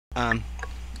Um,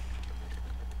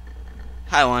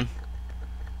 Hi, one.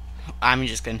 I'm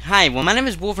just kidding. Hi, well, my name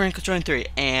is Wolverine Controlling 3,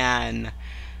 and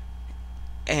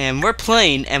we're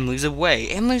playing Emily's Away.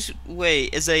 Emily's Way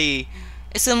is a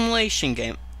simulation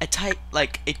game,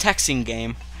 like a texting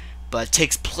game, but it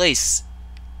takes place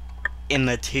in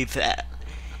the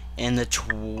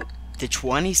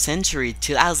 20th century,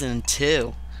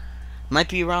 2002. Might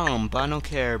be wrong, but I don't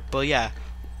care. But yeah,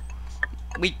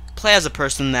 we play as a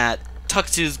person that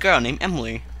talks to this girl named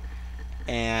Emily,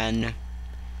 and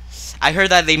I heard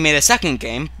that they made a second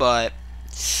game, but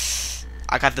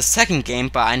I got the second game,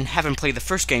 but I haven't played the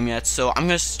first game yet, so I'm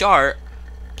gonna start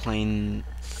playing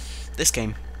this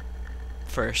game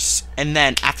first, and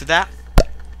then after that,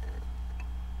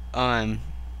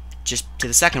 just to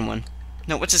the second one.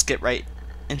 No, let's just get right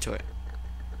into it.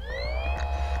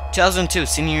 2002,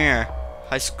 senior year,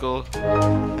 high school.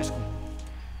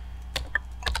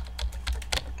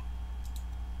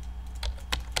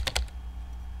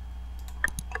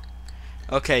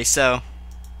 Okay, so,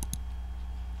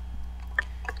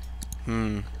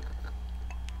 I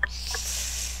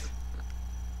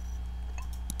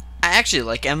actually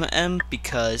like M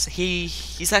because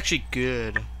he's actually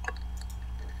good.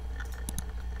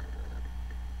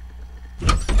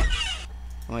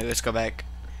 Wait, let's go back.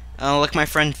 Oh, look, my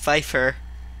friend Pfeiffer.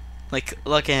 Like,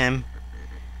 look at him.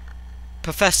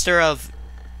 Professor of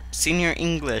Senior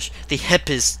English, the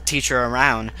hippest teacher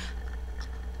around.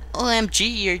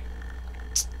 OMG, your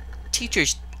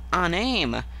teacher's on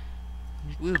aim.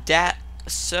 Woo, that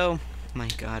so. My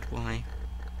God, why?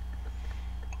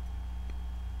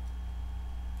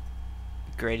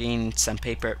 Grading some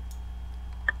paper.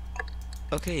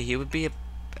 Okay, he would be a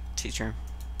teacher.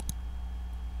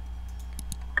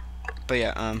 But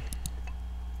yeah,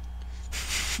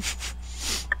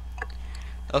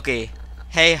 okay.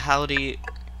 Hey, howdy.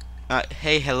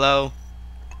 Hey, hello.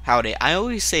 Howdy. I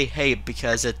always say hey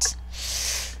because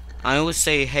I always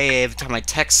say hey every time I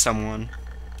text someone.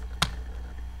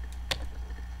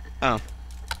 Oh.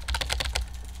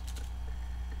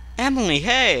 Emily,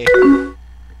 hey!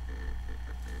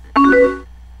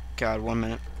 God, 1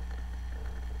 minute.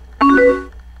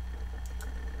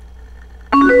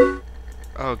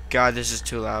 Oh God, this is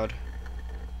too loud.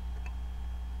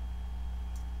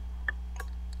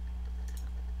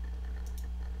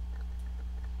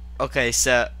 Okay,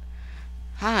 so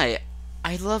hi,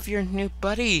 I love your new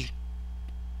buddy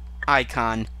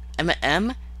icon.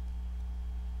 M.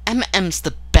 M's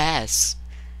the best.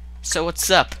 So what's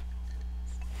up?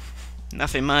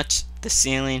 Nothing much. The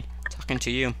ceiling. Talking to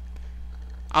you.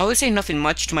 I always say nothing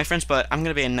much to my friends, but I'm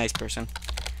gonna be a nice person.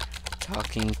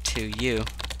 Talking to you.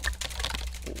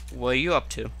 What are you up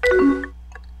to?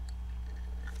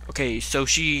 Okay, so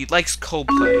she likes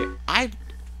Coldplay. I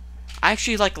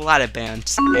actually like a lot of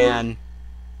bands, and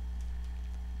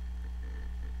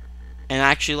I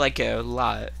actually like it a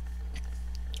lot.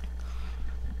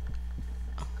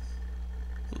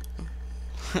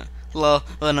 Well,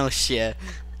 no shit.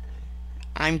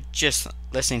 I'm just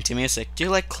listening to music. Do you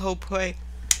like Coldplay?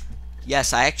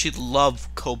 Yes, I actually love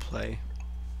Coldplay.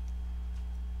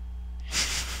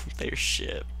 They're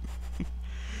shit.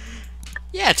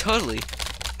 Yeah, totally.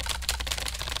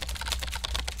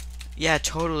 Yeah,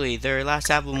 totally. Their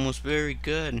last album was very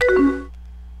good.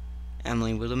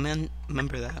 Emily will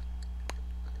remember that.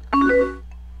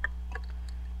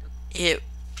 It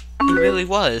really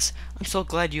was. I'm so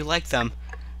glad you like them.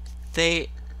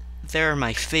 They're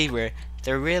my favorite.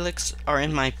 Their lyrics are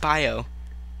in my bio.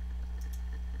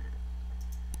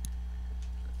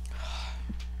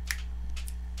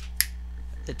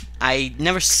 I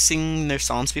never sing their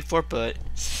songs before, but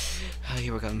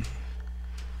here we go.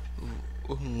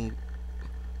 Ooh.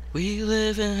 We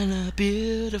live in a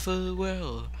beautiful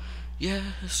world.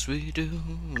 Yes, we do.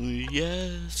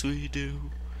 Yes, we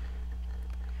do.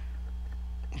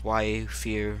 Why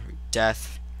fear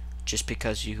death? Just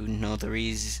because you know the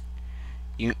reason.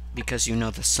 Because you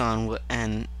know the sun will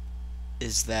end.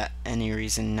 Is that any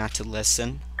reason not to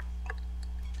listen?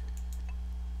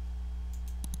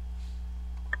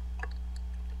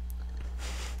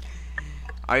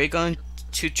 Are you going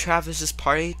to Travis's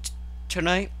party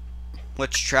tonight?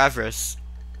 What's Travis?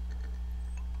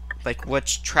 Like,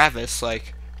 what's Travis?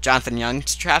 Like, Jonathan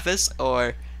Young's Travis?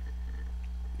 Or,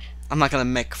 I'm not gonna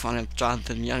make fun of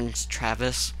Jonathan Young's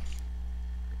Travis.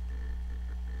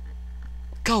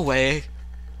 Go away.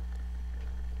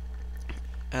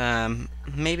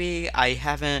 Maybe I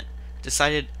haven't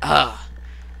decided.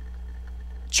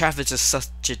 Travis is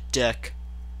such a dick.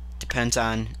 Depends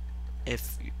on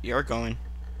if you're going.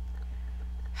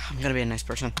 I'm gonna be a nice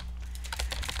person.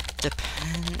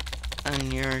 Depend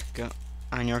on your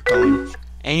going.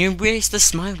 And you waste the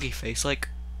smiley face. Like,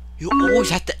 you always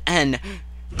have to end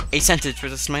a sentence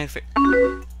with a smiley face.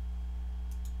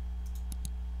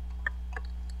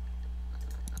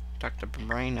 Dr.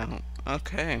 Braino.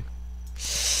 Okay.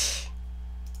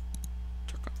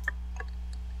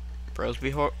 Bros be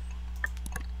hor.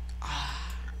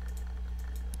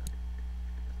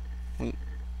 Wait,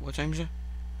 what time is it?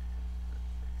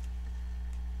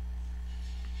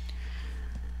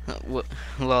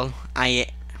 Well, I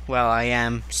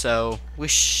am. So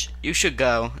you should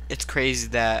go. It's crazy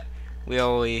that we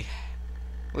already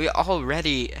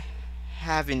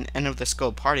having end of the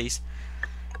school parties.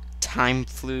 Time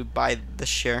flew by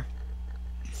this year.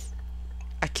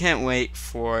 I can't wait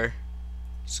for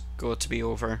school to be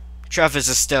over. Travis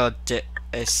is still a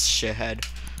shithead.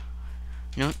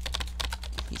 No.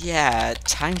 Yeah,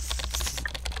 time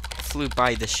flew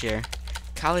by this year.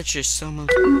 College is so much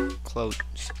close.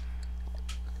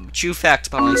 True fact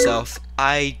about myself: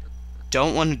 I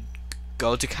don't want to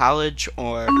go to college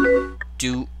or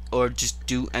just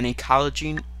do any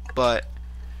colleging, but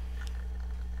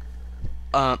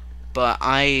I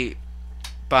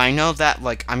know that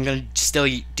like I'm gonna still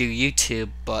do YouTube.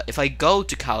 But if I go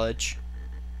to college,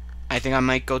 I think I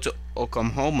might go to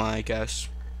Oklahoma, I guess.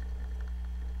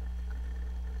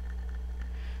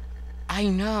 I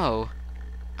know.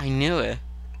 I knew it.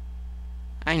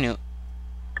 I knew.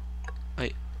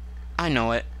 Wait. I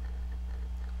know it.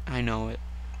 I know it.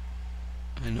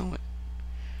 I know it.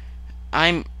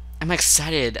 I'm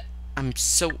excited. I'm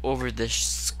so over this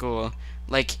school.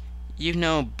 Like, you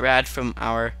know Brad from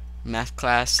our math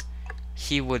class?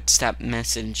 He would stop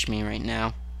messaging me right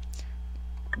now.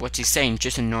 What's he saying?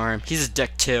 Just ignore him. He's a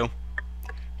dick too.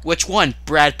 Which one?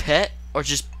 Brad Pitt? Or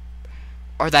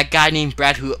that guy named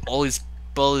Brad who always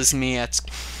bullies me at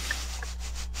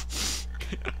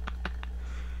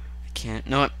I can't.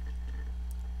 No.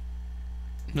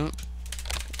 No.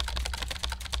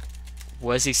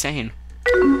 What is he saying?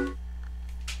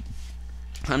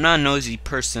 I'm not a nosy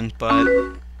person,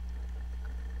 but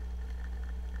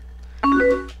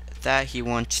that he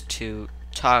wants to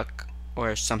talk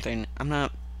or something. I'm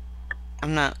not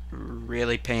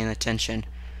really paying attention.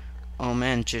 Oh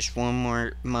man, just one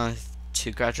more month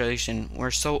to graduation.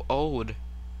 We're so old.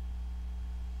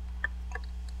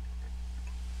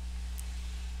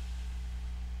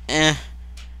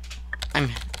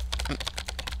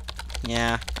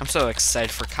 Yeah, I'm so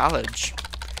excited for college.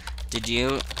 Did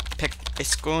you pick a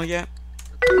school yet?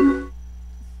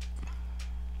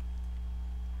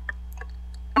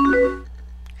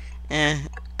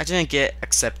 I didn't get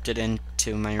accepted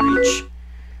into my reach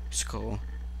school,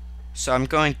 so I'm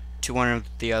going to one of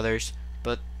the others,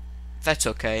 but that's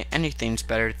okay. Anything's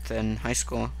better than high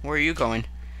school. Where are you going?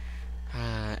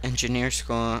 Engineer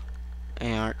school,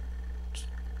 a art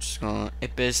school, a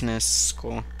business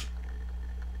school.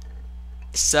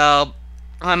 So,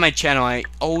 on my channel, I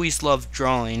always loved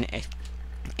drawing,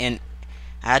 and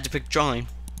I had to pick drawing.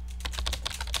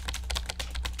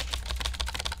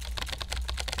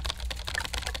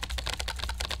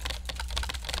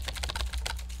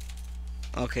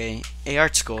 Okay, a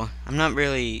art school. I'm not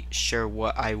really sure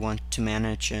what I want to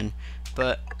manage in,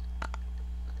 but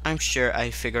I'm sure I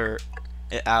figure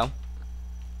it out.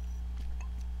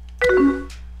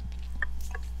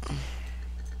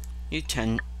 You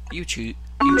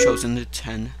chosen the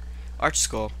 10 art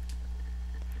school.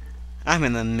 I'm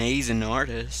an amazing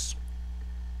artist.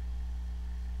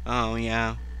 Oh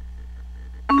yeah.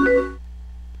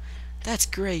 That's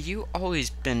great. You always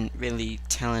been really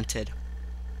talented.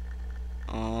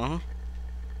 Aww.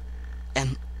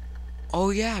 And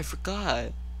oh yeah, I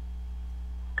forgot.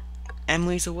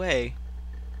 Emily's away.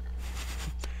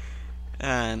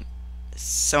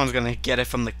 Someone's gonna get it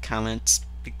from the comments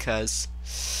because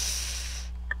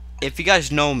if you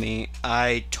guys know me,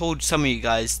 I told some of you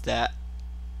guys that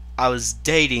I was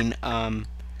dating a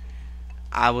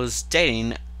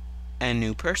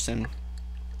new person.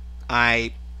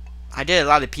 I did a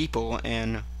lot of people,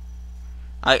 and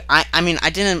I mean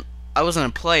I wasn't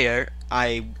a player.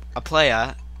 A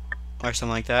player or something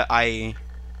like that.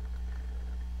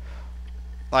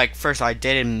 First I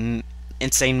dated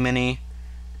Insane Minnie,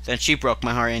 then she broke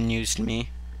my heart and used me,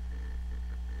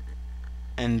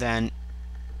 and then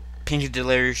Pinky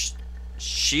Delirious,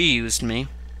 she used me,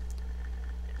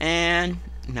 and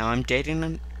now I'm dating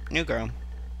a new girl,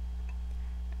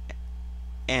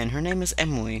 and her name is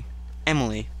Emily.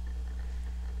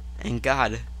 And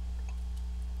God,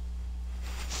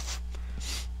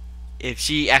 if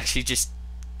she actually just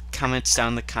comments down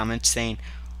in the comments saying,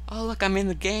 "Oh look, I'm in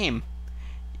the game,"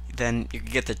 then you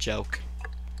can get the joke.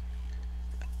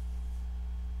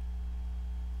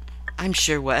 I'm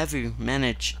sure whatever you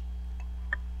manage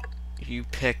you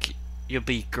pick, you'll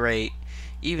be great.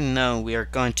 Even though we are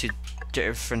going to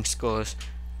different schools,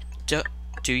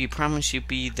 do you promise you'll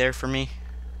be there for me?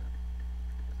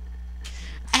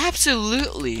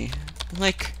 Absolutely.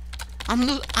 Like, I'm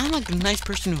like a nice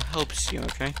person who helps you,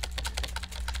 okay?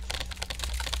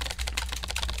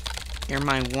 You're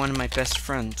one of my best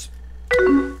friends.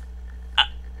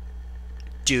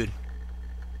 Dude.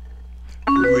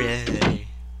 Really?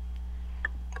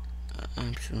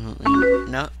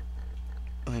 Absolutely. No.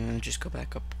 Wait, let me just go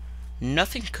back up.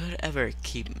 Nothing could ever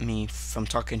keep me from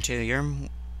talking to you. You're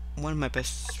one of my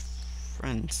best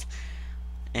friends.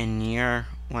 And you're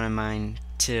one of mine,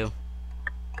 too.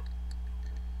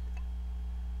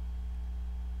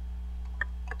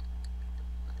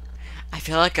 I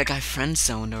feel like I got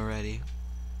friend-zoned already.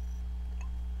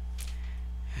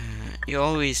 You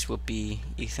always will be,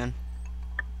 Ethan.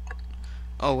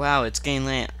 Oh wow, it's getting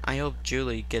late. I hope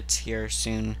Julie gets here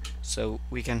soon so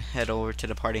we can head over to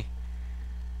the party.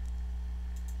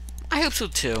 I hope so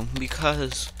too,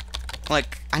 because,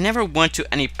 like, I never went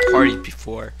to any party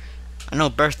before. I know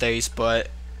birthdays,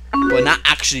 but not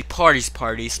actually parties.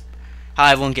 How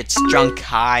everyone gets drunk,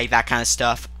 high, that kind of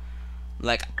stuff.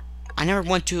 Like, I never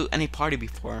went to any party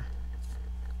before.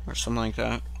 Or something like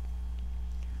that.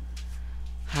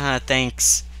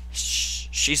 Thanks.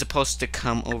 She's supposed to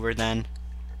come over then.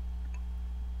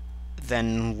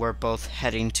 Then we're both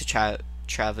heading to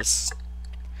Travis's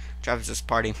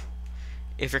party.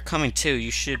 If you're coming too,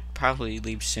 you should probably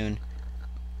leave soon.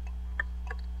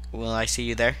 Will I see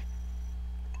you there?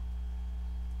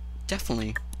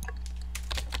 Definitely.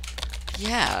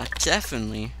 Yeah,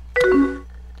 definitely.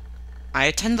 I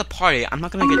attend the party. I'm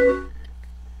not gonna get...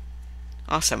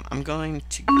 Awesome. I'm going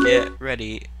to get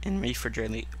ready and ready for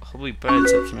Julie. Hopefully Bud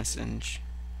accepts message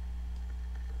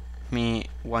me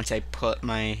once I put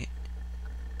my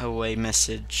away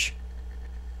message.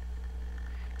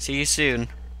 See you soon.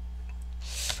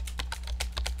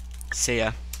 See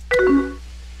ya.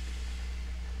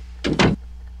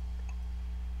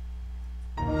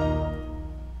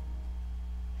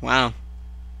 Wow.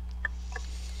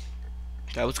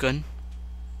 That was good.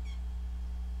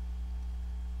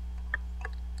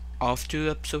 Off to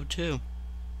episode 2.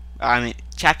 I mean,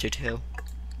 chapter 2.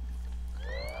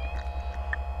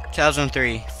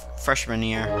 2003, freshman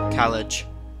year, college.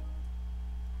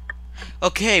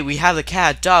 Okay, we have the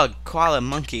cat, dog, koala,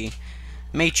 monkey,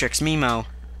 Matrix, Mimo,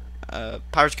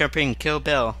 Pirates Campaign, Kill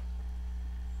Bill,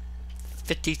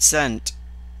 50 Cent.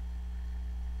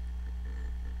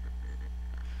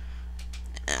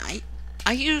 I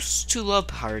used to love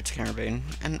Pirates Caribbean,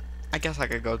 and I guess I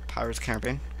could go with Pirates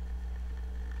Caribbean.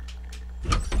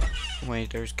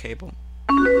 Wait, there's Cable.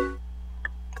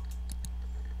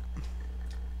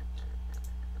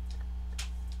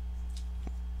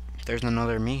 There's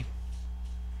another me.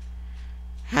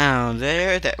 How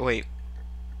there? Wait.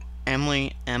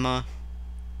 Emma.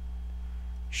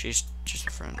 She's just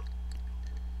a friend.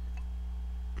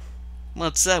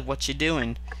 What's up? What you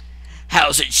doing?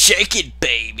 How's it shaking,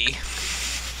 baby?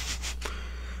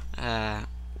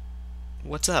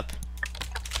 What's up?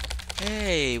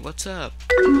 Hey, what's up?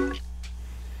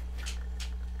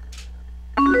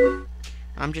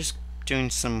 I'm just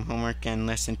doing some homework and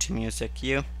listening to music.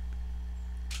 You?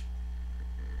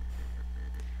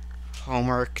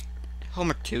 Homework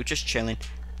too, just chilling.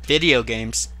 Video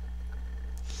games.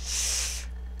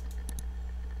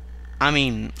 I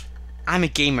mean, I'm a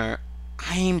gamer.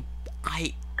 I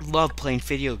love playing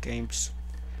video games.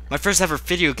 My first ever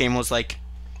video game was like,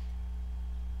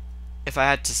 if I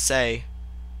had to say,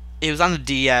 it was on the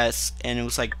DS, and it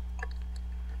was like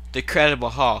The Incredible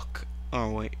Hulk. Oh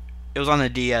wait, it was on the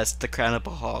DS, The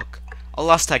Incredible Hulk. I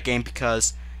lost that game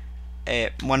because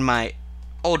one of my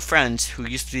old friends who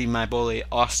used to be my bully,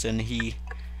 Austin, he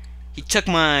took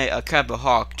my Incredible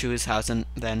Hulk to his house, and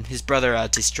then his brother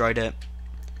destroyed it.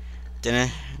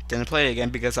 Didn't play it again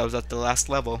because I was at the last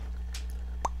level.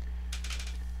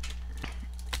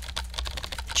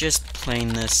 Just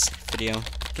playing this video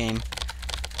game.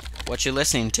 What you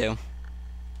listening to?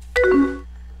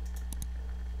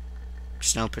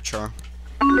 Snow Patrol.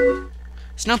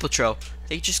 Snow Patrol.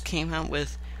 They just came out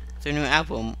with their new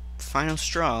album, Final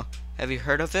Straw. Have you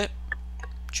heard of it?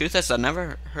 Truth is, I've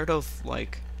never heard of,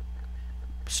 like,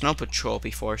 Snow Patrol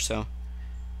before, so...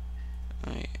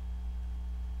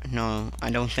 No, I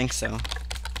don't think so.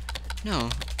 No,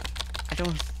 I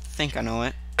don't think I know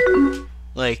it.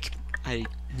 Like, I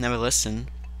never listened.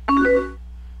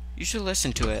 You should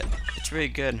listen to it. It's really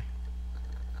good.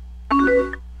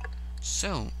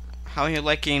 So, how are you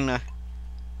liking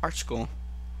art school?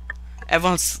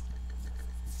 Everyone's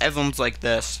like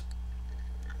this.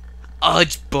 Oh,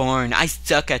 it's boring. I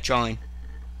suck at drawing.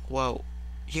 Whoa.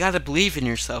 You gotta believe in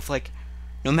yourself. Like,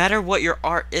 no matter what your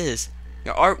art is,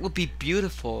 your art will be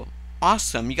beautiful.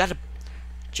 Awesome.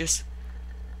 Just,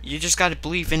 you just gotta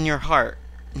believe in your heart,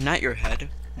 not your head.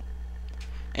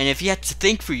 And if you have to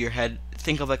think through your head,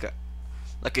 think of like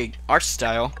a art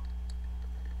style,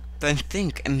 then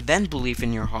think and then believe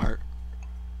in your heart.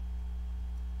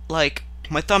 Like,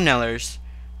 my thumbnailers,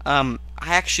 I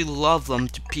actually love them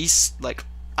to pieces. Like,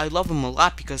 I love them a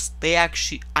lot because I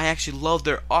actually love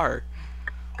their art.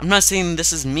 I'm not saying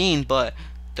this is mean, but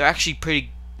they're actually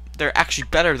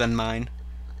better than mine.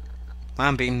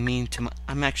 I'm being mean to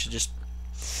I'm actually just,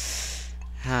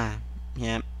 yeah.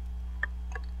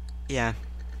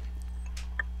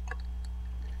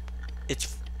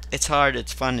 It's hard,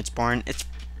 it's fun, it's boring, it's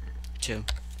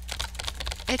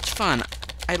fun.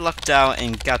 I lucked out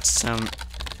and got some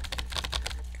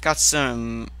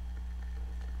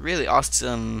really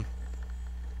awesome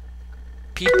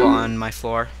people on my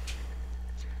floor.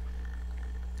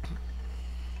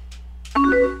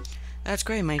 That's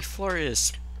great. My floor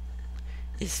is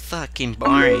fucking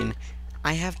boring.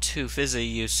 I have to visit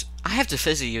you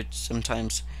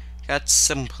sometimes. Got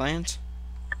some plans?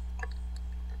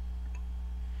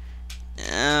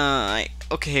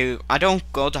 Okay, I don't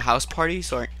go to house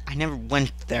parties, or I never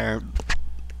went there.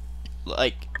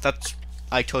 Like,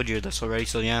 I told you this already,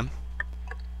 so yeah.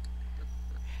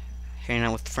 Hanging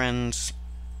out with friends.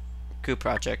 Group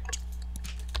project.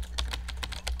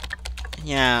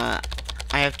 Yeah,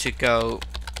 I have to go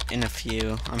in a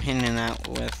few. I'm hanging out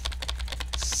with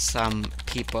some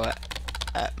people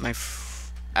at my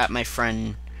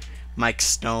friend Mike's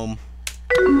Snow.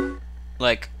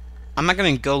 Like, I'm not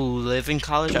gonna go live in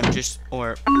college.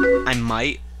 Or I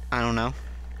might. I don't know.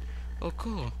 Oh,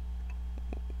 cool.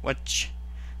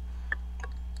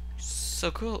 So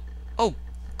cool. Oh,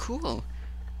 cool.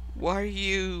 What are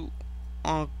you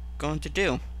all going to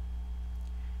do?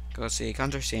 Go see a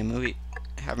concert, see a movie,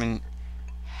 having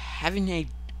a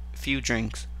few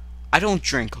drinks. I don't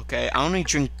drink, okay? I only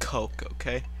drink Coke,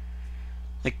 okay?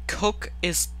 Like, Coke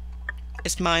is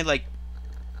my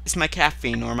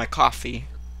caffeine or my coffee.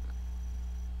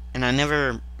 And I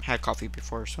never had coffee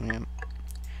before, so I'm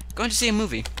going to see a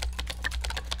movie.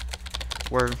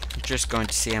 We're just going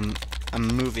to see a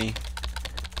movie.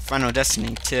 Final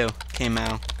Destiny 2 came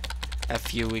out a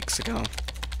few weeks ago.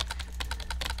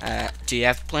 Do you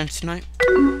have plans tonight?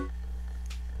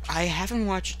 I haven't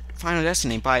watched Final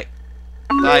Destiny, but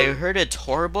I heard it's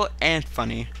horrible and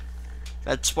funny.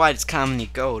 That's why it's comedy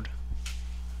gold.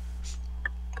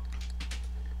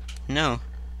 No,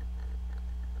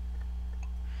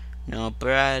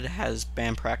 Brad has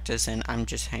band practice and I'm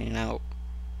just hanging out.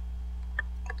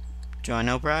 Do I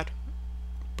know Brad?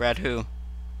 Brad who?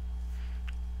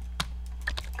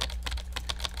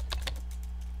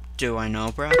 Do I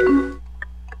know Brad?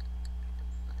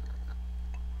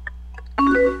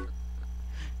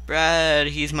 Brad,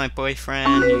 he's my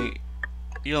boyfriend.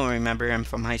 You don't remember him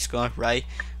from high school, right?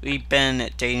 We've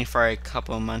been dating for a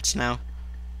couple of months now.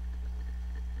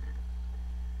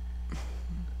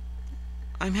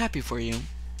 I'm happy for you.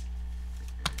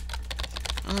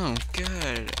 Oh,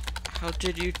 good. How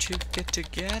did you two get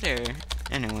together?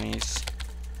 Anyways.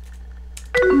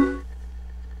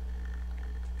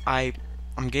 I'm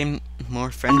getting more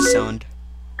friend-zoned.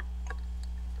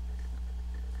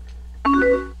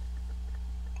 Well,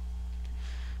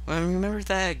 remember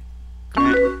that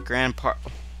grand part.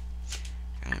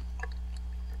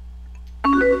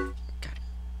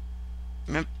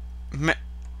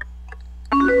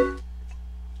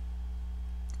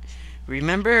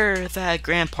 Remember that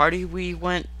grand party we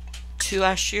went to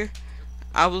last year?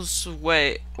 While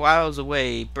I was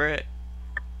away,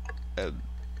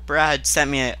 Brad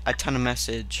sent me a ton of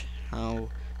message how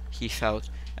he felt.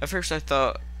 At first I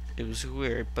thought it was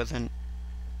weird, but then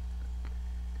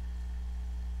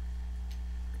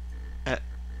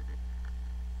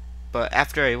but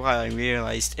after a while I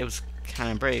realized it was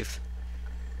kind of brave.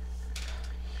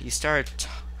 He started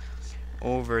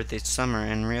over this summer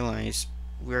and realized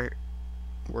we're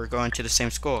going to the same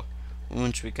school.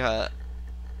 Once we got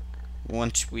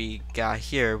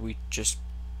here, we just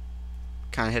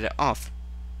kind of hit it off.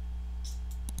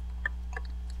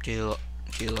 Do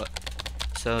you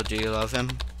love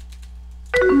him?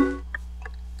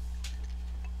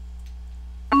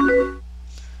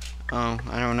 Oh,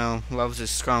 I don't know. Love's a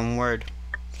strong word.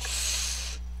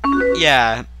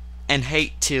 Yeah, and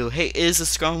hate too. Hate is a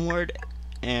strong word,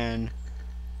 and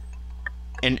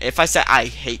if I say I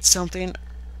hate something,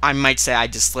 I might say I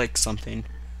dislike something.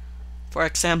 For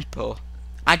example,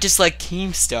 I dislike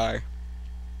Keemstar.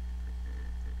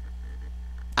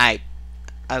 I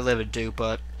I live it do,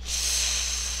 but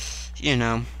you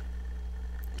know,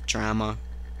 drama.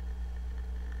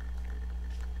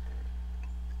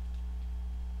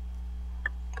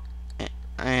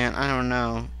 And I don't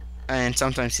know. And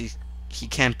sometimes he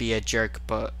can't be a jerk,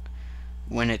 but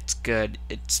when it's good,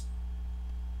 it's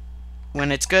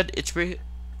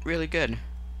really good.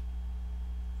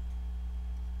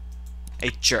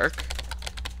 A jerk?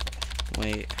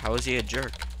 Wait, how is he a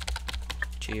jerk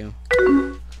to you?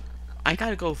 I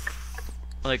gotta go.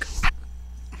 Like,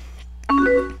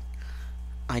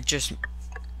 I just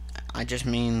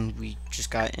mean we just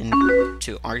got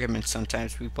into arguments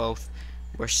sometimes.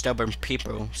 We're stubborn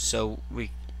people, so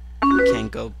we can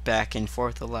go back and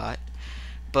forth a lot.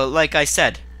 But like I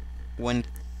said, when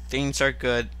things are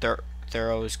good,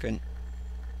 they're always good.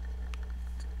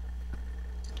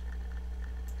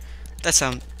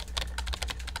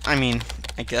 I mean,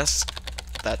 I guess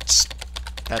that's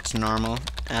normal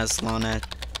as long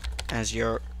as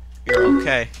you're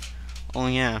okay. Oh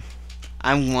yeah.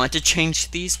 I want to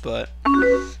change these, but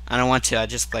I don't want to. I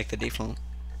just like the default.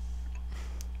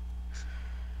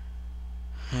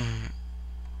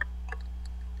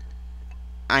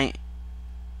 I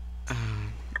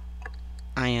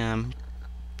am.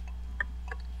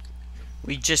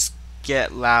 We just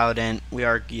get loud and we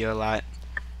argue a lot.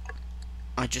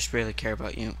 I just really care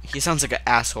about you. He sounds like an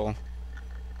asshole.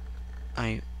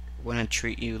 I wouldn't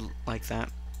treat you like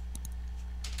that.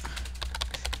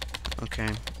 Okay.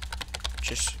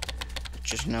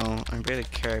 Just know I really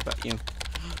care about you.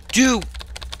 Dude!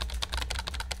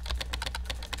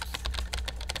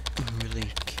 I'm really...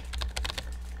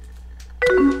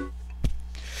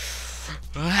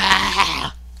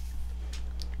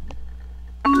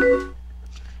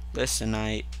 Listen,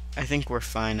 I think we're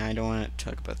fine. I don't want to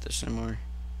talk about this anymore.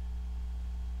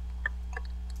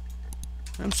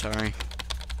 I'm sorry.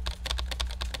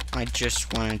 I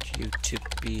just wanted you to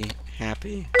be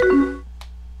happy.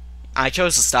 I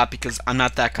chose to stop because I'm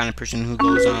not that kind of person who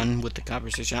goes on with the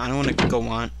conversation. I don't want to go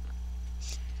on.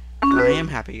 But I am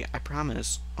happy. I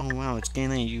promise. Oh wow, it's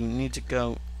getting late. You need to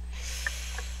go.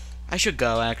 I should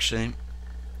go, actually.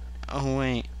 Oh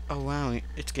wait. Oh wow,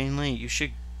 it's getting late. You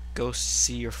should go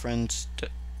see your friends.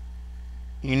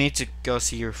 You need to go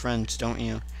see your friends, don't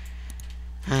you?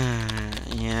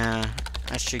 Yeah,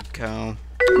 I should go.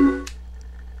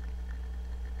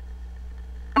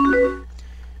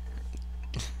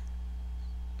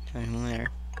 Talk to you later.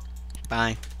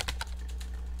 Bye.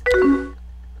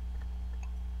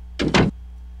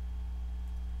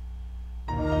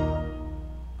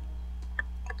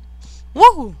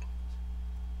 Woo!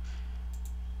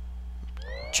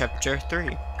 Chapter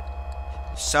 3.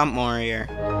 Some more here.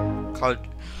 Called.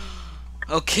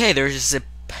 Okay, there's a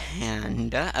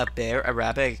panda, a bear, a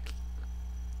rabbit.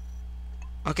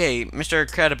 Okay, Mr.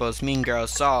 Incredibles, Mean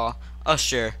Girls, Saw,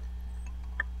 Usher.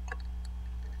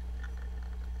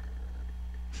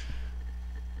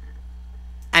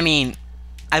 I mean,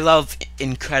 I love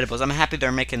Incredibles. I'm happy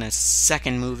they're making a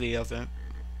second movie of it.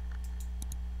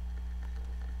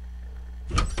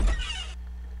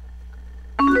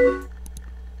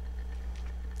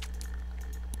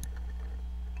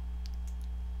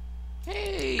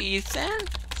 Hey, Ethan.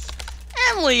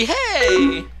 Emily,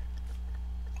 hey!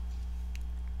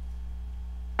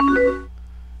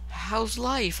 How's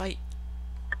life?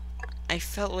 I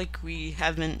felt like we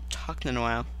haven't talked in a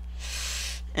while.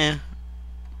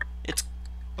 It's...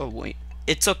 Oh, wait.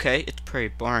 It's okay. It's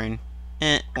pretty boring.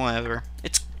 Whatever.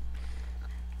 It's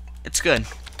good.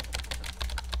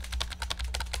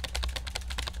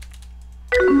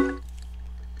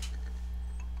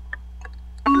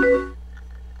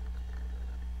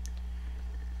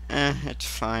 It's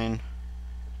fine.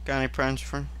 Got any plans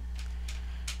for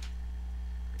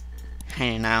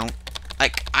hanging out?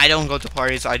 Like, I don't go to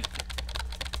parties. I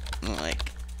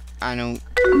don't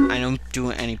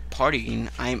do any partying.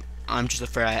 I'm just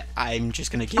afraid I'm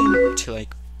just gonna get into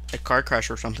like a car crash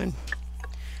or something.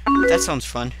 That sounds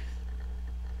fun.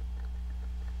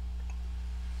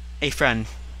 A friend,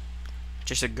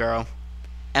 just a girl,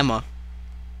 Emma.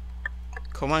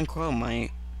 Come on,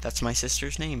 that's my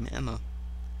sister's name, Emma.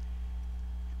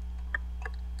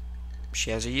 She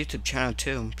has a YouTube channel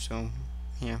too, so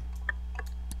yeah.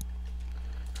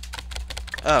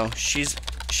 Oh, she's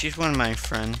one of my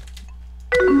friends.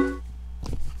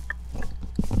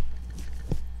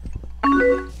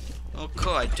 Oh,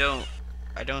 cool. I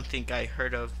don't think I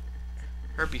heard of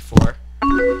her before.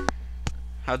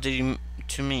 How did you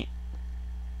two meet?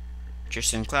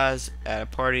 Just in class, at a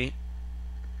party.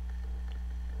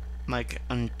 Mike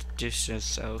introduced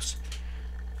ourselves.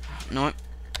 No, what?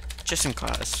 Just in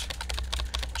class.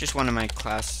 Just one of my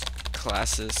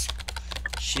classes.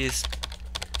 She's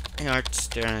an art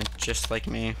student just like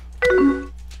me.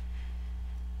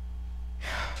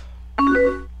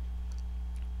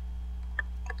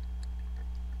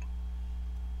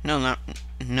 No,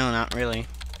 not really.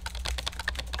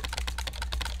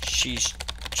 She's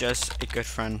just a good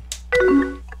friend.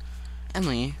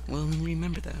 Emily will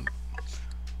remember that.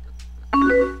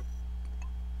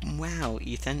 Wow,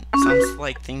 Ethan, sounds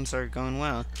like things are going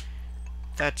well.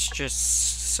 That's just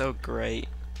so great.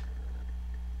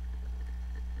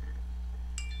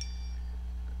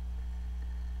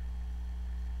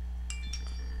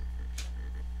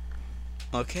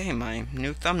 Okay, my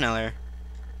new thumbnailer.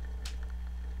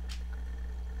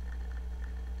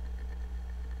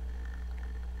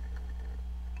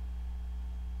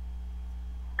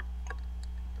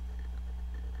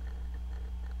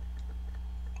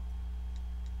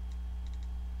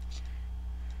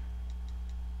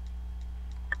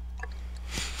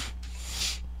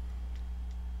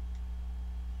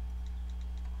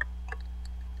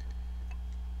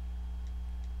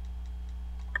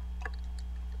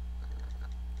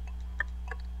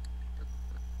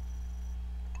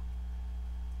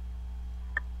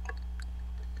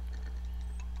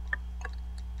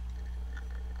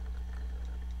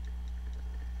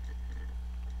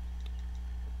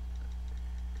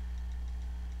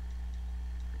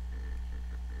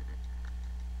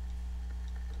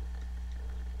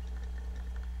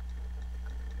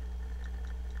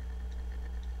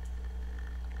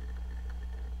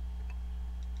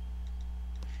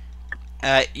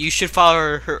 You should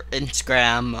follow her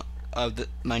Instagram of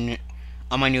on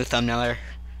my new thumbnailer.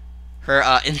 Her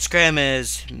Instagram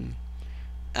is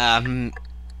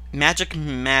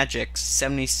Magic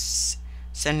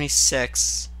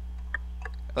 76.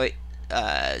 Wait,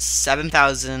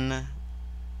 7,000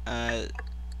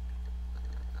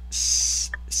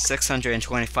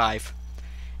 625,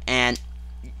 and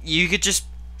you could just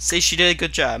say she did a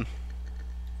good job.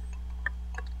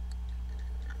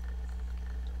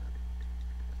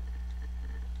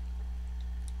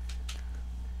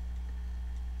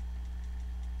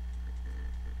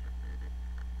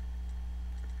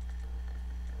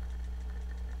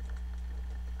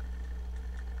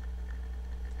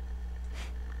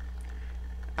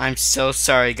 I'm so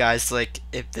sorry, guys, like,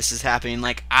 if this is happening,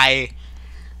 like,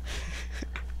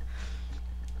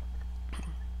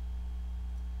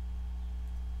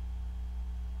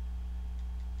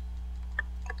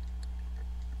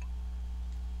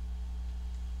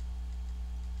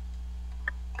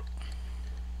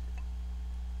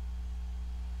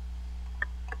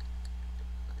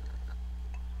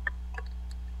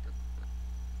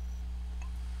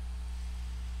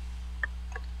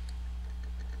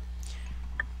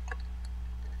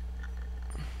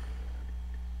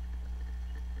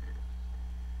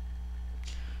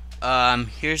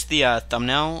 here's the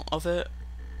thumbnail of it.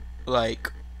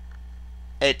 Like,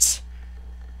 it's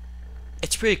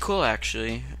pretty cool,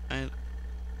 actually. I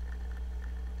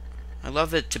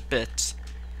love it to bits.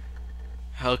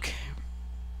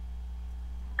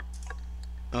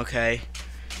 Okay,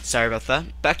 sorry about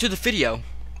that. Back to the video.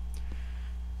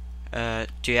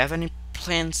 Do you have any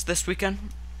plans this weekend?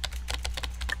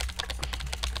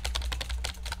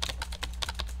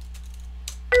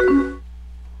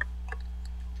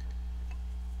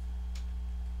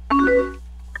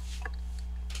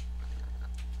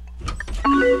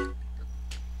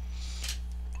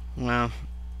 Well,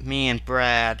 me and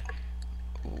Brad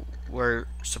were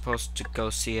supposed to go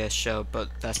see a show, but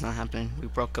that's not happening. We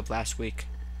broke up last week.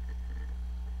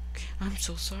 I'm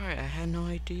so sorry. I had no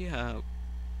idea.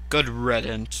 Good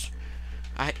riddance.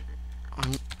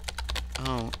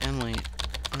 Oh, Emily,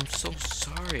 I'm so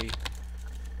sorry.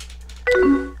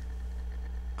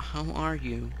 How are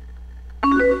you?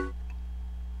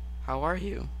 How are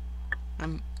you?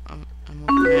 I'm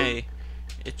okay.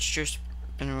 It's just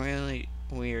been really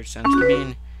weird since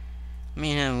me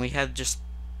and him, we had just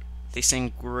the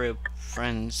same group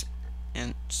friends,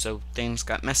 and so things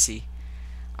got messy.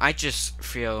 I just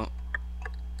feel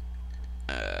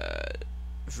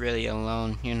really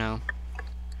alone, you know.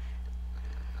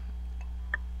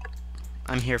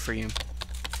 I'm here for you.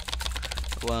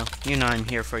 Well, you know I'm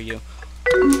here for you.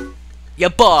 Ya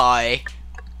boy!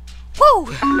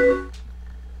 Woo!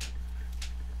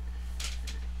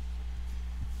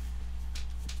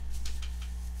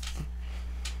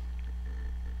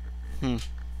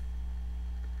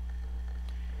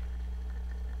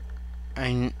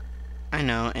 I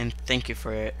know, and thank you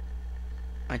for it.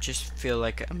 I just feel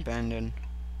like I'm abandoned.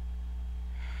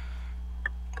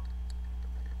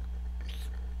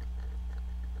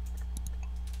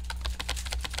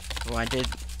 Well, I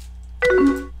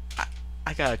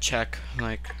gotta check,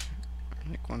 like,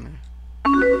 like 1 minute.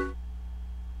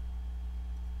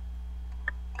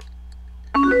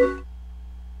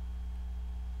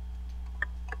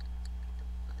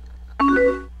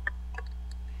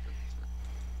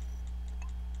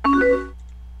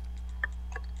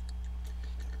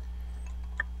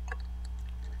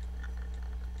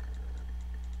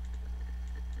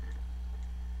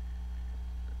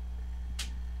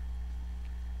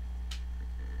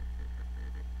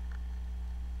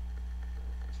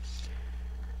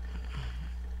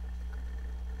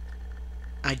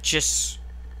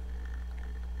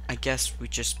 I guess we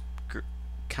just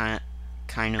kind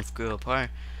of grew apart.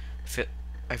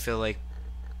 I feel like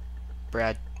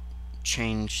Brad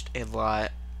changed a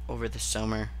lot over the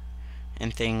summer,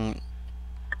 and things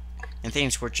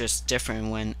were just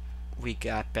different when we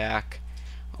got back.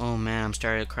 Oh man, I'm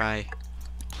starting to cry.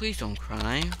 Please don't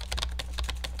cry.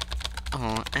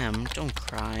 Oh, Em, don't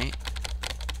cry.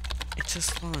 It's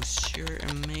just lost. You're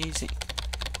amazing.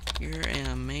 You're an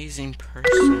amazing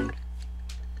person.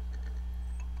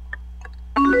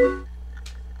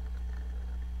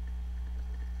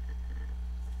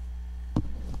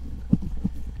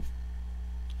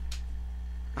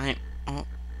 Oh,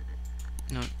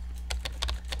 no.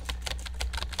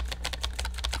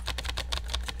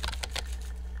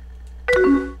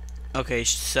 Okay,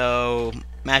 so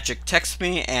Magic texts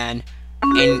me and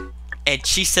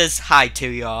she says hi to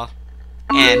y'all,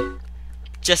 and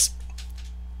just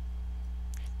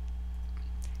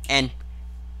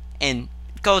and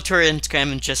go to her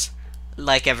Instagram and just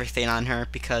like everything on her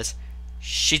because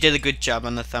she did a good job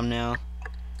on the thumbnail,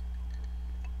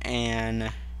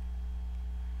 and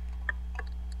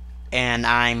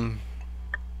I'm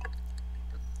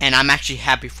actually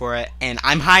happy for it, and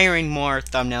I'm hiring more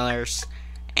thumbnailers,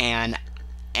 and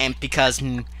because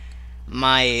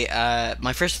my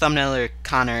first thumbnailer,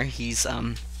 Connor, he's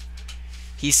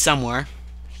somewhere,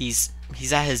 he's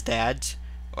at his dad's,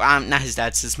 or not his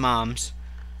dad's, his mom's.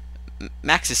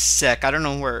 Max is sick. I don't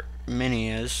know where Minnie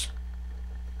is.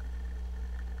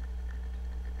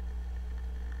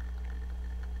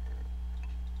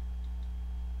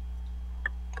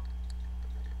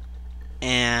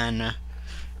 And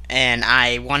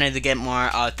I wanted to get more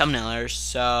thumbnailers,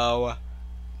 so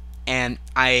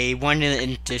I wanted to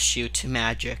introduce you to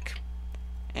Magic,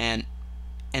 and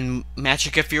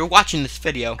Magic, if you're watching this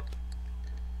video,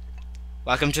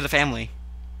 welcome to the family.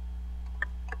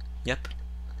 Yep,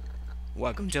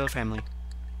 welcome to the family.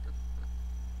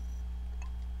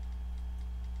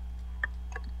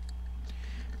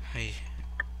 Hi.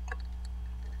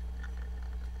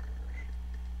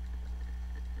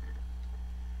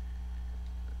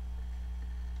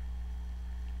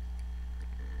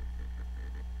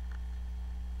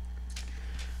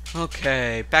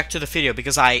 Okay, back to the video,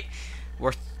 because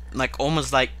we're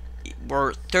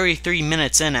we're 33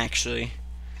 minutes in actually.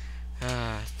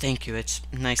 Thank you. It's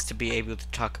nice to be able to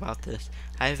talk about this.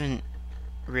 I haven't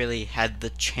really had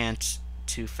the chance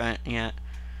to vent yet.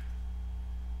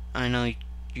 I know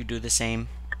you do the same.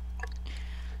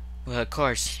 Well, of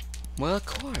course. Well, of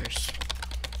course.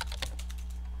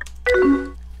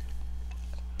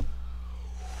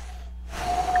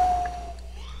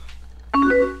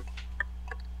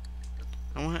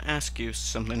 I want to ask you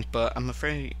something, but I'm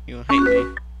afraid you'll hate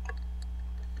me.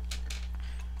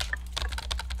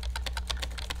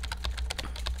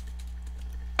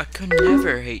 I could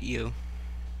never hate you.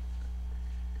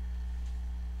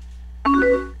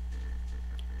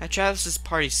 At Travis's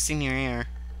party senior year,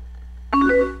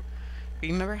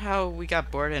 remember how we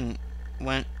got bored and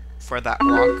went for that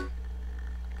walk?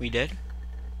 We did.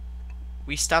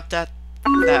 We stopped at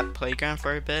that playground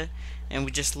for a bit, and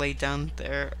we just laid down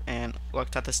there and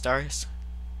looked at the stars.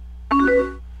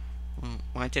 Well,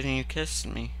 why didn't you kiss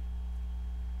me?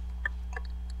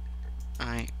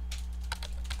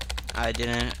 I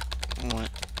didn't want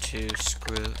to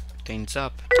screw things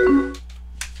up.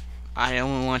 I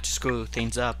don't want to screw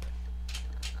things up.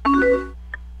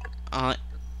 I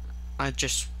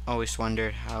just always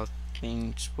wondered how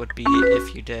things would be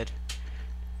if you did.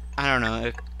 I don't know,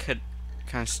 it could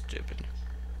kind of stupid.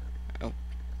 Oh,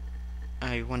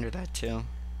 I wonder that too.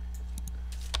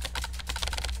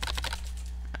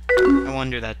 I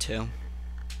wonder that too.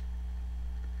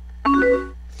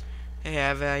 Hey, I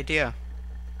have an idea.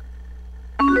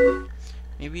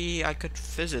 Maybe I could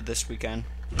visit this weekend.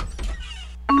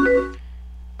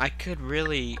 I could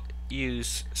really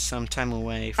use some time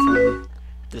away from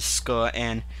the school,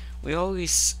 and we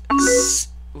always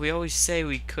say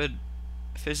we could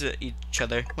visit each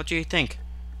other. What do you think?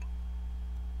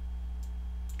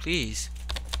 Please,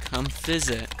 come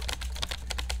visit.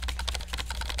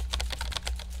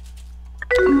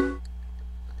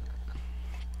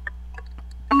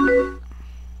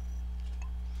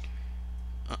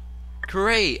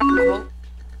 Great! Oh,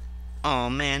 oh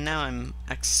man, now I'm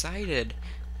excited.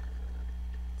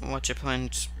 What's your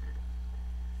plans?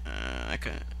 I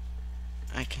can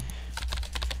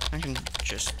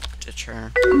just ditch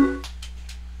her.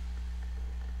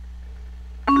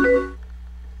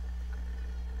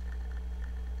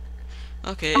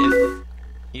 Okay, if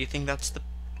you think that's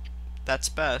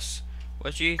best,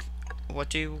 what do you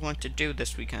want to do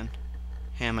this weekend?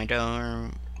 Hey, my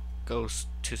dorm goes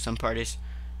to some parties,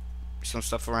 some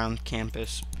stuff around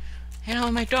campus. Hang out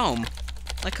in my dome.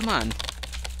 Like, come on.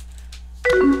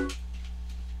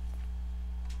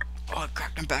 Oh, I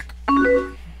cracked my back.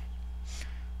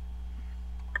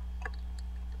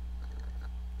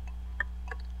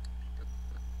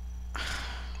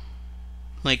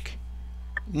 Like,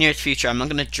 near future, I'm not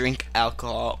gonna drink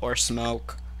alcohol or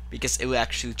smoke because it would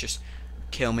actually just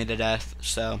kill me to death.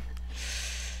 So,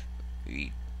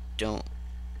 we don't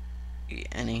eat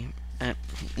any. You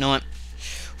know what?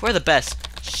 We're the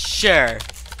best. Sure.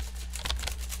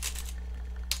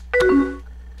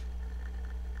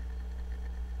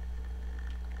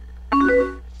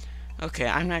 Okay,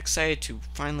 I'm excited to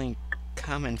finally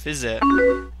come and visit.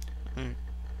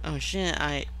 Oh shit,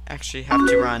 I actually have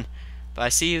to run. But I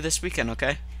see you this weekend,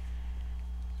 okay?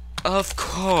 Of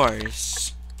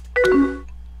course.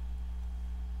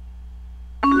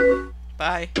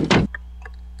 Bye.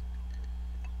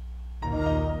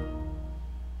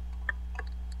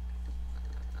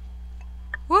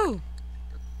 Woo!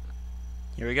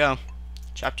 Here we go.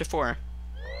 Chapter 4.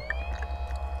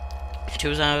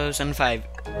 2005.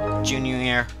 Junior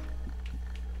year.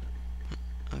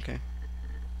 Okay.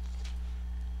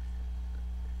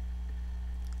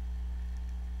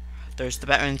 There's the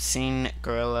veteran scene,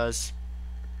 gorillas.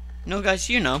 No, guys,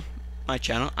 you know my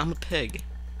channel. I'm a pig.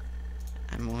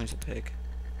 I'm always a pig.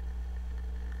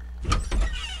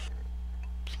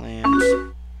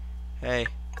 Plans. Hey.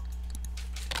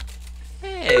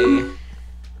 Hey.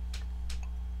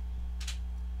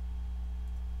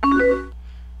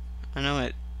 I know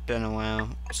it's been a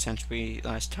while since we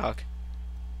last talked.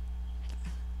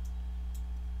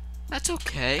 That's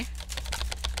okay.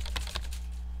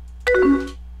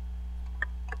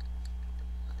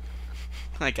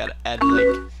 I gotta add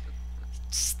like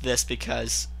this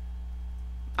because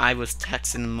I was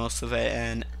texting most of it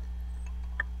and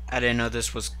I didn't know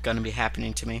this was gonna be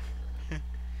happening to me.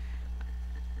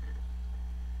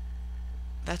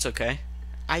 That's okay.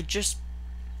 I just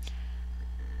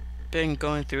been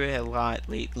going through it a lot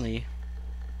lately.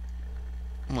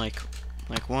 Like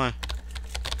what?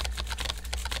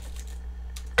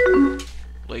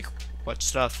 Like what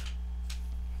stuff?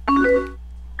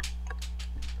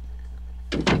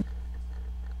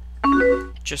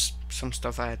 Just some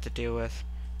stuff I had to deal with.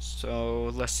 So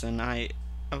listen, I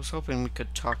was hoping we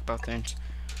could talk about things.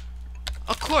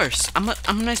 Of course, I'm a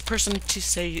nice person to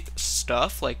say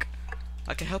stuff. Like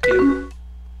I can help you.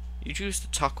 You choose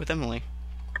to talk with Emily.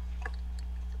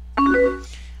 I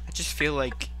just feel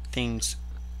like things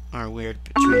are weird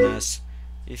between us.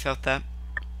 You felt that?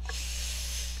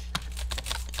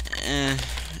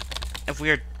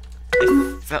 Weird.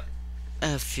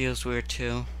 It feels weird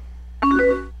too.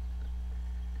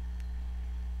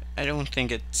 I don't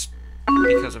think it's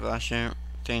because of last year.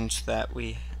 Things that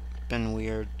we've been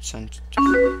weird since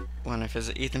when I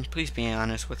visit Ethan. Please be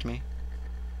honest with me.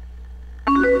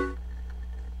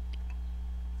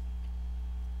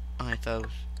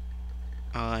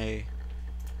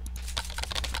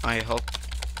 I hope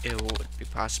it would be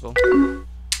possible.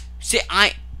 See,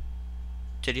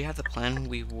 did you have the plan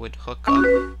we would hook up?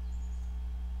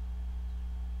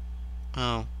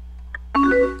 Oh.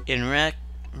 In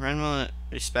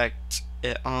respect,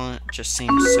 it all just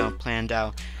seems so planned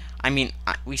out. I mean,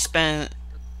 we spent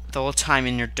the whole time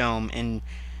in your dome, and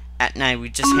at night we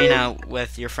just hang out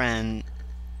with your friends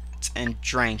and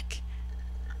drank.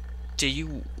 Do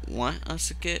you want us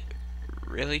to get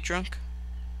really drunk?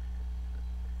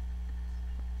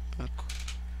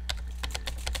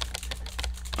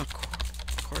 Of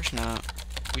course not.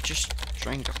 We just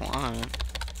drank a lot.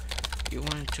 You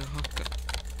wanted to hook up.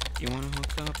 You want to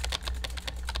hook up?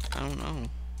 I don't know.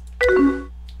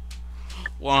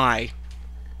 Why?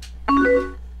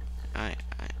 I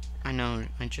know.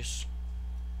 I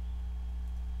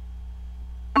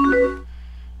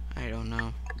don't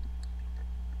know.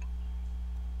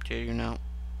 Do you not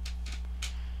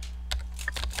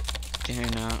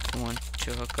want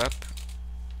to hook up?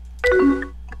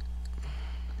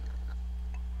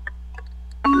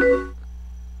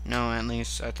 No, at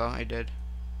least I thought I did.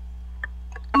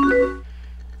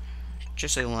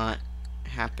 Just a lot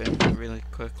happened really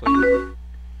quickly.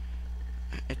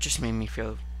 It just made me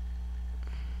feel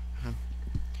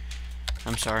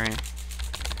I'm sorry.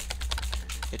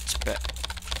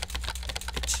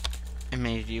 It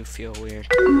made you feel weird.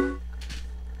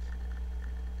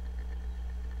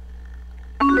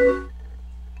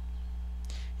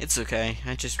 It's okay.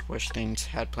 I just wish things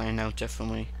had planned out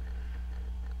differently.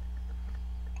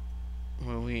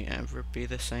 Will we ever be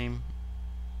the same?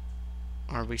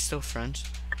 Are we still friends?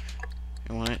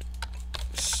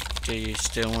 Do you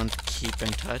still want to keep in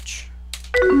touch?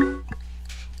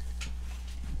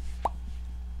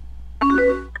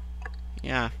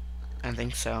 Yeah, I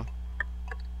think so.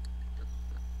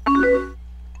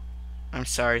 I'm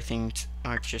sorry things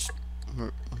are just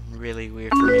really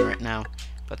weird for me right now,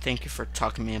 but thank you for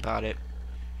talking to me about it.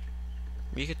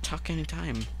 We could talk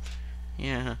anytime.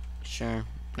 Yeah, sure.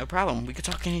 No problem. We could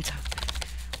talk anytime.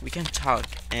 We can talk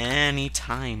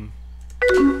anytime.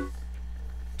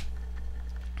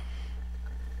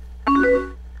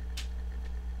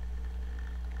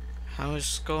 How is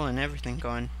school and everything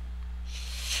going?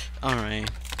 Alright.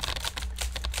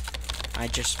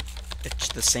 It's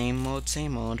the same old,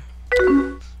 same old.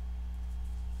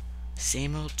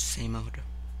 Same old, same old.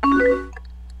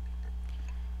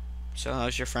 So,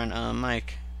 how's your friend,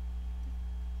 Mike?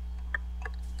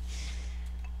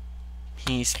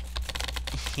 He's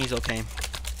okay.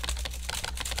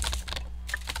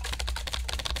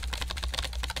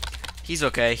 He's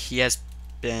okay. He has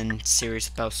been serious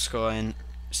about school and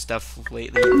stuff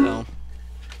lately, though.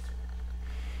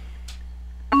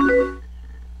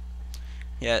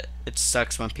 Yeah, it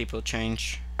sucks when people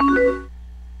change.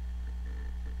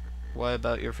 What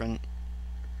about your friend?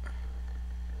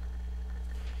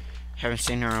 Haven't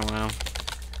seen her in a while.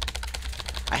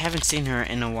 I haven't seen her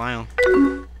in a while.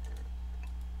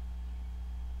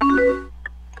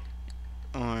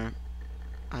 Or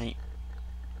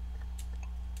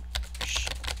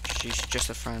she's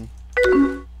just a friend.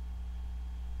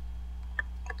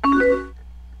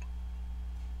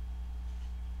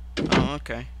 Oh,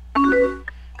 okay.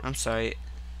 I'm sorry.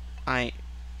 I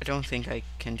don't think I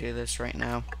can do this right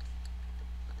now.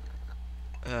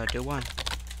 Do what?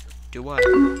 Do what?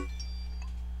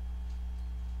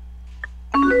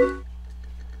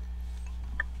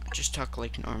 Just talk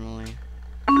like normally.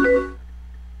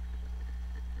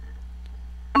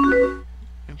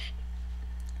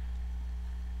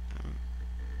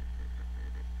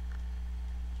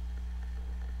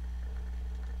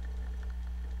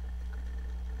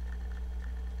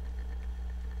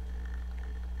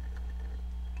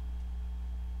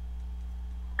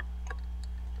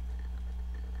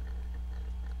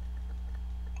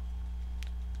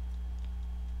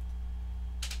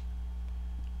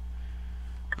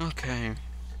 Okay.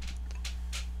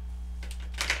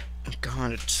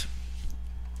 God,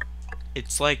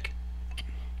 it's like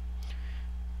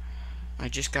I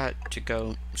just got to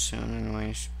go soon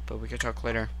anyways, but we could talk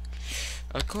later.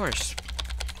 Of course.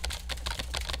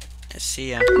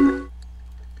 See ya.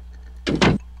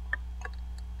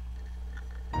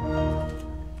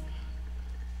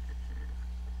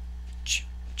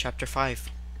 Chapter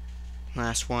 5.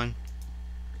 Last one.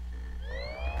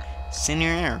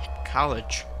 Senior year,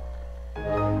 college.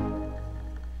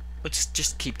 Let's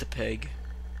just keep the pig.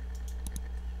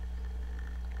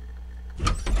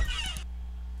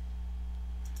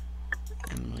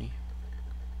 Emily.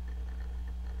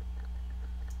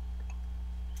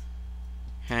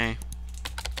 Hey.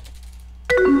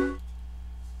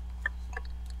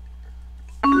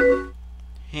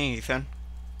 Hey, Ethan.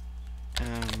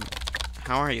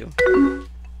 How are you?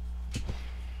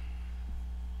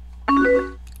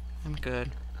 I'm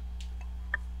good.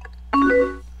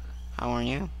 How are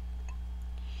you?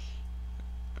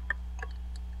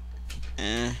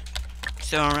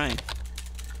 Still alright.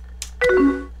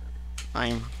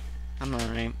 I'm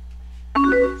alright.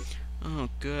 Oh,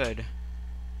 good.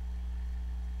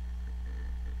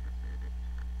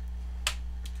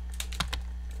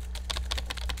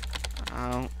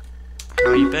 How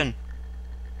you been?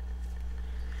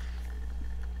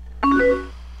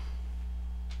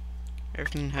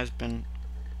 Everything has been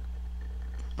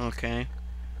okay.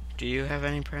 Do you have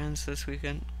any plans this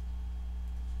weekend?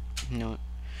 No.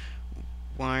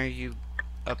 What are you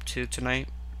up to tonight?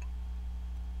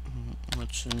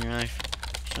 What's in your life?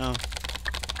 So.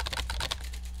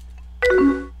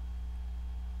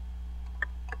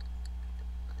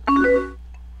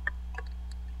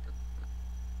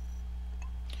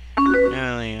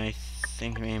 Really, I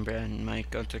think me and Brad might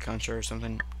go to a concert or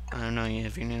something. I don't know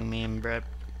if you knew, me and Brad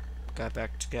got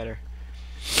back together.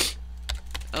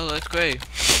 Oh, that's great.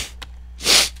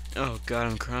 Oh God,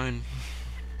 I'm crying.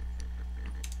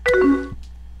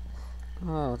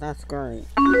 Oh, that's great.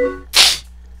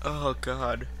 Oh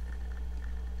God.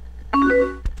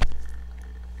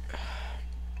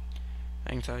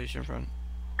 Anxiety in front.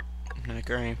 I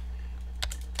agree.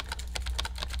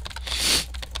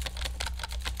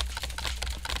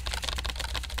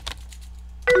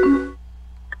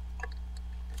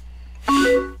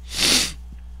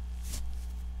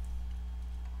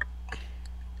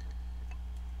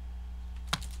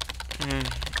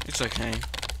 It's okay.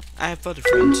 I have other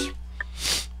friends.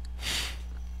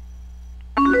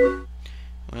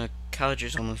 College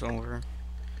is almost over.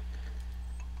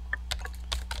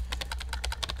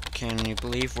 Can you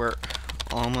believe we're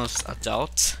almost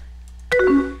adults?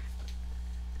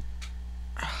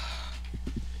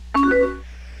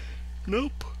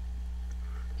 Nope.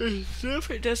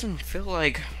 It doesn't feel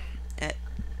like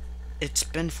it's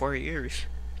been 4 years.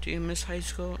 Do you miss high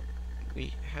school?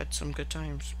 We had some good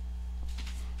times.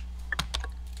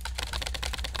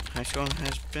 High school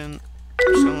has been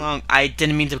so long. I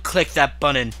didn't mean to click that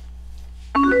button.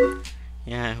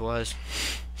 Yeah, it was.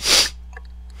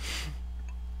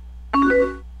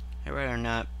 I'd rather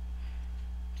not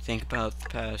think about the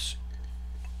past.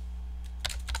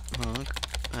 Oh, look,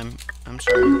 I'm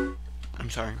sorry. I'm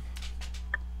sorry.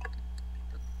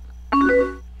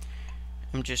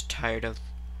 I'm just tired of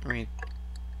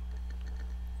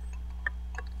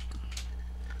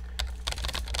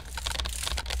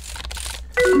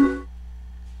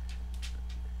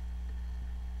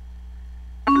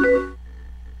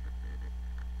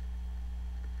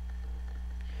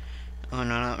Oh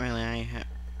no, not really.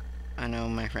 I know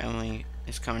my family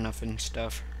is coming up and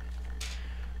stuff.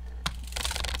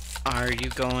 Are you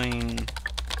going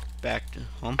back to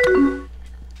home?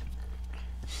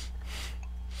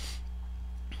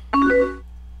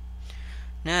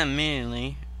 Not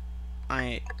immediately.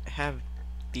 I have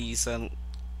these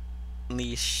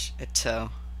leash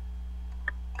until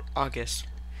August.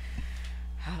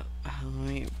 How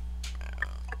we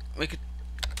could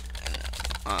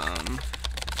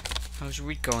how's your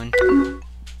week going?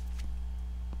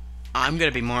 I'm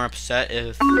gonna be more upset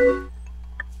if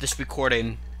this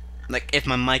recording, like if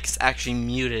my mic is actually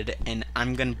muted, and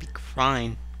I'm gonna be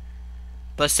crying.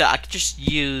 But so I could just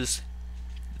use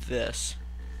this.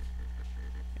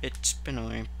 It's been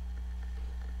annoying.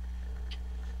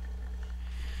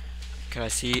 Could I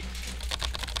see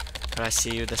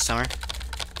you this summer?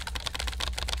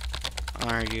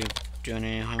 Are you doing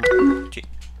any homework?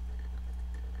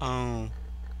 Oh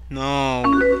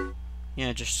no.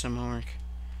 Yeah, just some homework.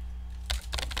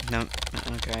 No,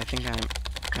 okay, I think I'm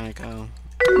gonna go.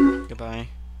 Goodbye.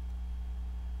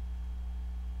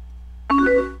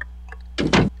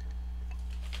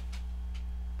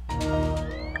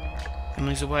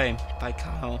 Emily's away by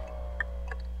Kyle.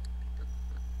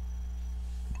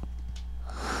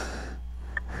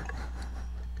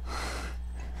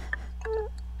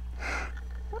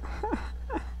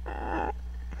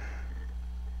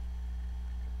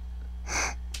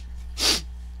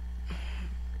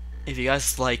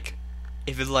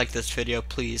 If you like this video,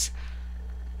 please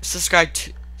subscribe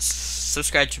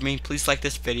to me. Please like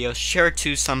this video, share it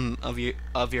to some of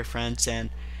your friends, and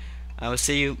I will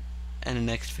see you in the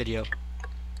next video.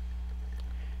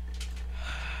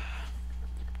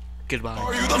 Goodbye.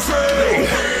 Are you the prey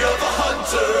of the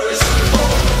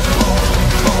hunters?